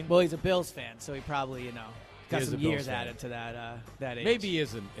what I mean? Well, he's a Bills fan, so he probably, got is some a Bills years fan. added to that age. Maybe he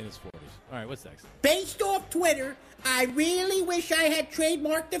is in his 40s. All right, what's next? Based off Twitter, I really wish I had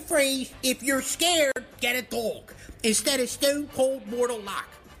trademarked the phrase, if you're scared, get a dog, instead of Stone Cold Mortal Lock.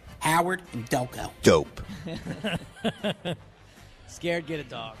 Howard and Delco. Dope. Scared, get a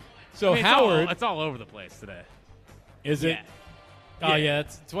dog. So Howard, it's all over the place today. is it? Yeah. Oh yeah,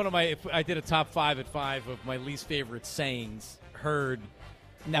 it's one of my. If I did a top 5 at 5 of my least favorite sayings heard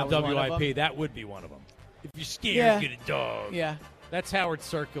That on was one of WIP. them? That would be one of them. If you're scared, Yeah. get a dog. Yeah. That's Howard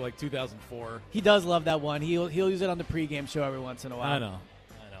Circa, like 2004. He does love that one. He'll use it on the pregame show every once in a while. I know.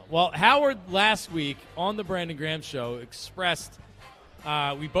 Well, Howard last week on the Brandon Graham Show expressed,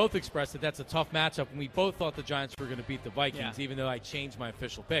 we both expressed that that's a tough matchup, and we both thought the Giants were going to beat the Vikings, even though I changed my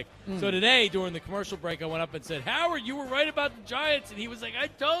official pick. So today, during the commercial break, I went up and said, Howard, you were right about the Giants. And he was like, I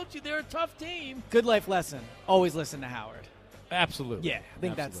told you they're a tough team. Good life lesson. Always listen to Howard. Absolutely. Yeah, I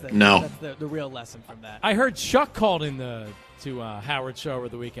think that's No. the real lesson from that. I heard Chuck called in to Howard's show over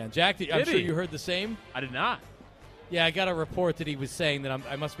the weekend. Jack, I'm sure he? you heard the same. I did not. Yeah, I got a report that he was saying that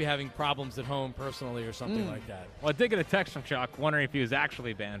I must be having problems at home personally or something like that. Well, I did get a text from Chuck wondering if he was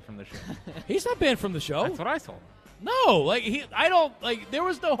actually banned from the show. He's not banned from the show. That's what I told him. No, I don't there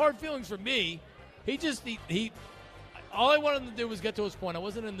was no hard feelings from me. He all I wanted him to do was get to his point. I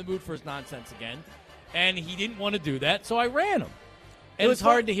wasn't in the mood for his nonsense again, and he didn't want to do that, so I ran him. It was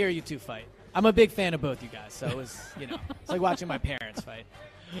hard to hear you two fight. I'm a big fan of both you guys, so it was, it's like watching my parents fight.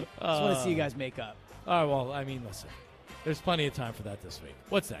 I just want to see you guys make up. All right, well, I mean, listen. There's plenty of time for that this week.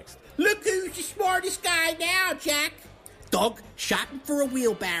 What's next? Look who's the smartest guy now, Jack. Doug shopping for a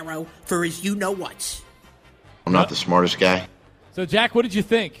wheelbarrow for his you-know-whats. I'm not the smartest guy. So, Jack, what did you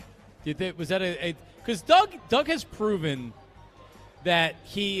think? Was that because Doug has proven that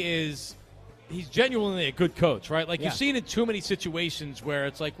he's genuinely a good coach, right? Like, you've seen in too many situations where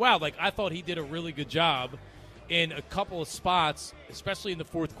it's like, wow, like, I thought he did a really good job in a couple of spots, especially in the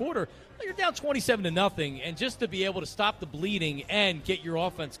fourth quarter. You're down 27-0, and just to be able to stop the bleeding and get your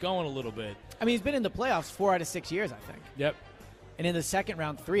offense going a little bit. I mean, he's been in the playoffs 4 out of 6 years, I think. Yep. And in the second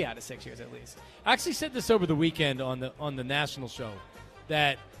round, 3 out of 6 years at least. I actually said this over the weekend on the national show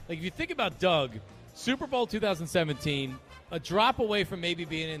that, like, if you think about Doug, Super Bowl 2017, a drop away from maybe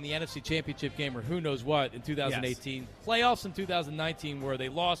being in the NFC Championship game or who knows what in 2018, playoffs in 2019 where they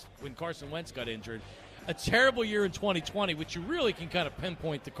lost when Carson Wentz got injured. A terrible year in 2020, which you really can kind of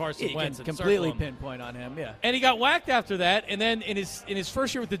pinpoint to Carson Wentz. You can completely pinpoint on him, yeah. And he got whacked after that, and then in his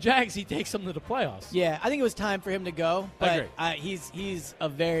first year with the Jags, he takes them to the playoffs. Yeah, I think it was time for him to go, but he's a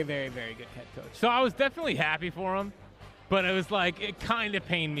very, very, very good head coach. So I was definitely happy for him, but it was like it kind of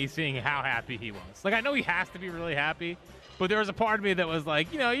pained me seeing how happy he was. Like, I know he has to be really happy, but there was a part of me that was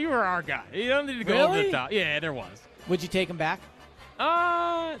like, you were our guy. You don't need to go over the top. Yeah, there was. Would you take him back?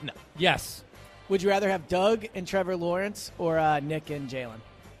 No. Yes. Would you rather have Doug and Trevor Lawrence or Nick and Jalen?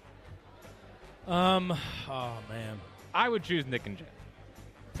 Oh, man. I would choose Nick and Jalen.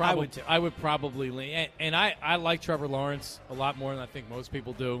 I would too. I would probably lean. And I like Trevor Lawrence a lot more than I think most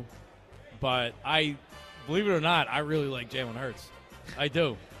people do. But believe it or not, I really like Jalen Hurts. I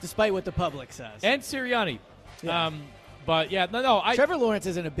do. Despite what the public says. And Sirianni. Yeah. But, yeah, Trevor Lawrence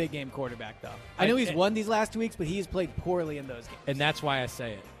isn't a big game quarterback, though. I know he's won these last 2 weeks, but he's played poorly in those games. And that's why I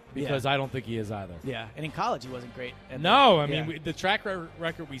say it. Because I don't think he is either. Yeah, and in college he wasn't great. No, I mean, the track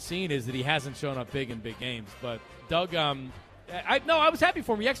record we've seen is that he hasn't shown up big in big games. But Doug, I was happy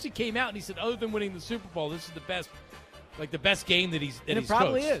for him. He actually came out and he said, other than winning the Super Bowl, this is the best game that he's and it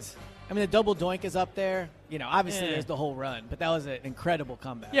probably is. I mean, the double doink is up there. Obviously there's the whole run, but that was an incredible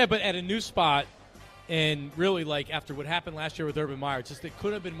comeback. Yeah, but at a new spot, and really, like, after what happened last year with Urban Meyer, it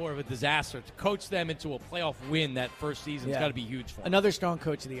could have been more of a disaster. To coach them into a playoff win that first season's got to be huge for him. Another strong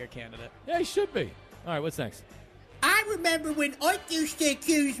Coach of the Year candidate. Yeah, he should be. All right, what's next? I remember when Ike used to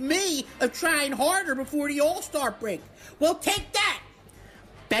accuse me of trying harder before the All-Star break. Well, take that.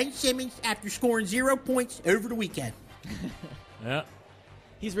 Ben Simmons after scoring 0 points over the weekend. Yeah.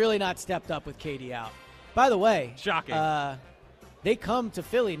 He's really not stepped up with KD out. By the way, shocking. They come to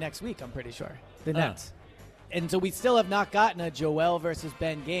Philly next week, I'm pretty sure. The Nets. And so we still have not gotten a Joel versus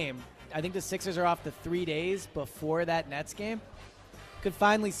Ben game. I think the Sixers are off the 3 days before that Nets game. Could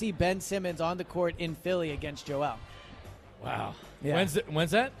finally see Ben Simmons on the court in Philly against Joel. Wow. Yeah.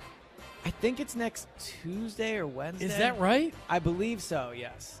 When's that? I think it's next Tuesday or Wednesday. Is that right? I believe so,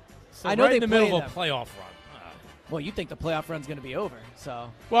 yes. So I know right they in the middle of a playoff run. Well, you think the playoff run's going to be over,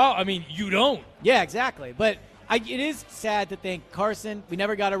 so. Well, I mean, you don't. Yeah, exactly. But it is sad to think Carson, we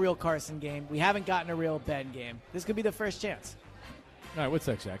never got a real Carson game. We haven't gotten a real Ben game. This could be the first chance. All right, what's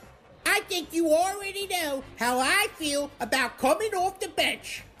next, Jack? I think you already know how I feel about coming off the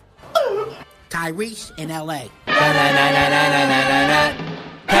bench. Tyrese in L.A.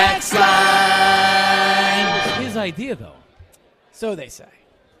 Text line. It's his idea, though. So they say.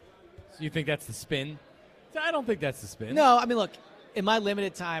 So you think that's the spin? I don't think that's the spin. No, I mean, look, in my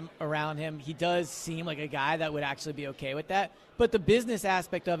limited time around him, he does seem like a guy that would actually be okay with that. But the business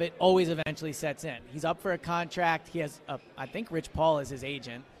aspect of it always eventually sets in. He's up for a contract. He has, I think Rich Paul is his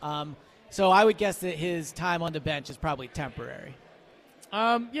agent. So I would guess that his time on the bench is probably temporary.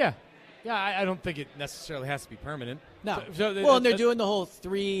 Yeah. Yeah, I don't think it necessarily has to be permanent. No. And they're doing the whole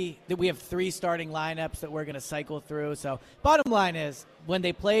we have 3 starting lineups that we're going to cycle through. So bottom line is, when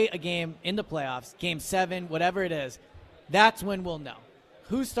they play a game in the playoffs, game 7, whatever it is, that's when we'll know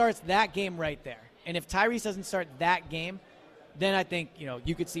who starts that game right there. And if Tyrese doesn't start that game, then I think,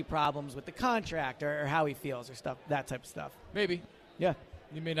 you could see problems with the contract or how he feels or stuff, that type of stuff. Maybe. Yeah.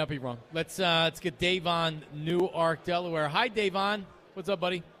 You may not be wrong. Let's get Dave on Newark, Delaware. Hi, Dave on. What's up,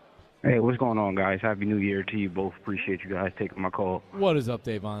 buddy? Hey, what's going on, guys? Happy New Year to you both. Appreciate you guys taking my call. What is up,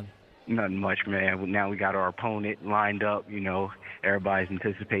 Dave on? Nothing much, man. Now we got our opponent lined up. Everybody's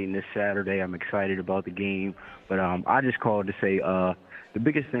anticipating this Saturday. I'm excited about the game. But I just called to say the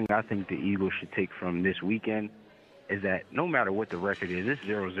biggest thing I think the Eagles should take from this weekend is that no matter what the record is, it's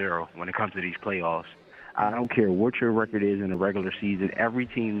 0-0 when it comes to these playoffs. I don't care what your record is in the regular season. Every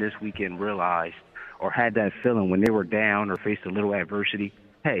team this weekend realized, or had that feeling when they were down or faced a little adversity,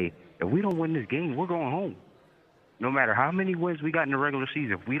 hey, if we don't win this game, we're going home. No matter how many wins we got in the regular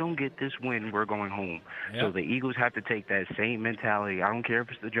season, if we don't get this win, we're going home. Yep. So the Eagles have to take that same mentality. I don't care if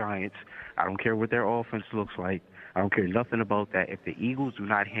it's the Giants. I don't care what their offense looks like. I don't care nothing about that. If the Eagles do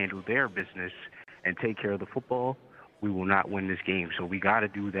not handle their business and take care of the football, we will not win this game. So we got to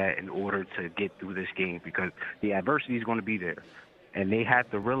do that in order to get through this game because the adversity is going to be there. And they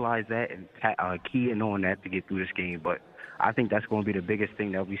have to realize that and key in on that to get through this game. But I think that's going to be the biggest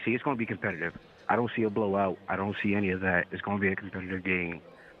thing that we see. It's going to be competitive. I don't see a blowout. I don't see any of that. It's going to be a competitive game.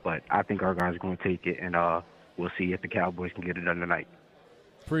 But I think our guys are going to take it, and we'll see if the Cowboys can get it done tonight.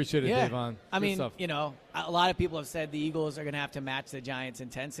 Appreciate it, yeah. Davon. I mean, stuff. you know, a lot of people have said the Eagles are going to have to match the Giants'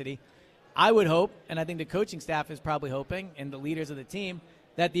 intensity. I would hope, and I think the coaching staff is probably hoping, and the leaders of the team,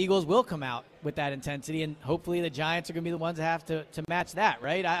 that the Eagles will come out with that intensity, and hopefully the Giants are going to be the ones that have to match that,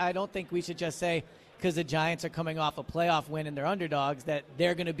 right? I don't think we should just say, because the Giants are coming off a playoff win and they're underdogs, that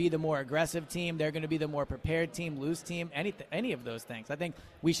they're going to be the more aggressive team, they're going to be the more prepared team, loose team, any of those things. I think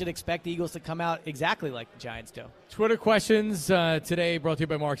we should expect the Eagles to come out exactly like the Giants do. Twitter questions today brought to you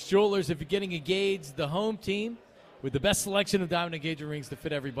by Mark's Jewelers. If you're getting engaged, the home team with the best selection of diamond engagement rings to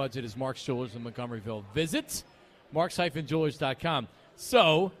fit every budget is Mark's Jewelers in Montgomeryville. Visit marks-jewelers.com.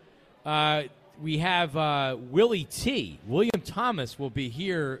 So we have Willie T. William Thomas will be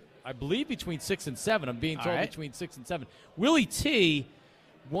here, I believe, between 6 and 7. I'm being told between 6 and 7. Willie T.,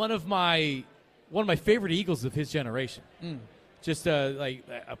 one of my favorite Eagles of his generation. Just like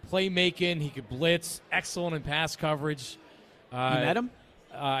a playmaking. He could blitz. Excellent in pass coverage. You met him?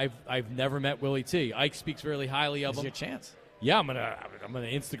 I've never met Willie T. Ike speaks really highly of him. This is your chance. Yeah, I'm gonna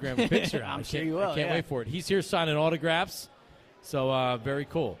Instagram a picture. I'm sure you will. I can't wait for it. He's here signing autographs. So very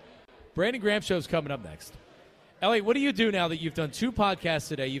cool. Brandon Graham Show's coming up next. Elliot, what do you do now that you've done 2 podcasts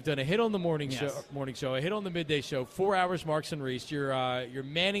today? You've done a hit on the morning show, a hit on the midday show, 4 hours Marks and Reese. You're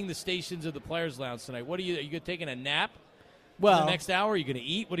manning the stations of the Players Lounge tonight. Are you taking a nap? Well, the next hour, are you going to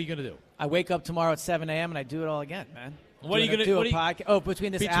eat? What are you going to do? I wake up tomorrow at 7 a.m. and I do it all again, man. What are you going to do?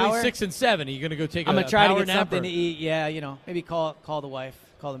 Between this hour? Between 6 and 7, are you going to go take I'm a going to try to power get nap something to eat. Yeah, maybe call the wife,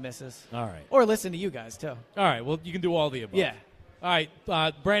 call the missus. All right. Or listen to you guys, too. All right. Well, you can do all the above. Yeah. All right.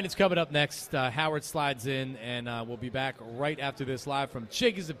 Brandon's coming up next. Howard slides in, and we'll be back right after this live from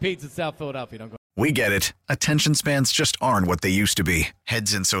Chickies and Pete's in South Philadelphia. Don't go. We get it. Attention spans just aren't what they used to be.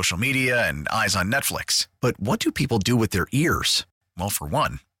 Heads in social media and eyes on Netflix. But what do people do with their ears? Well, for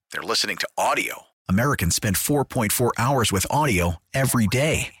one, they're listening to audio. Americans spend 4.4 hours with audio every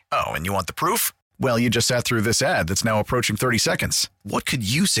day. Oh, and you want the proof? Well, you just sat through this ad that's now approaching 30 seconds. What could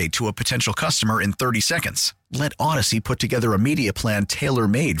you say to a potential customer in 30 seconds? Let Odyssey put together a media plan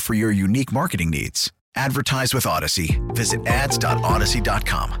tailor-made for your unique marketing needs. Advertise with Odyssey. Visit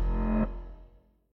ads.odyssey.com.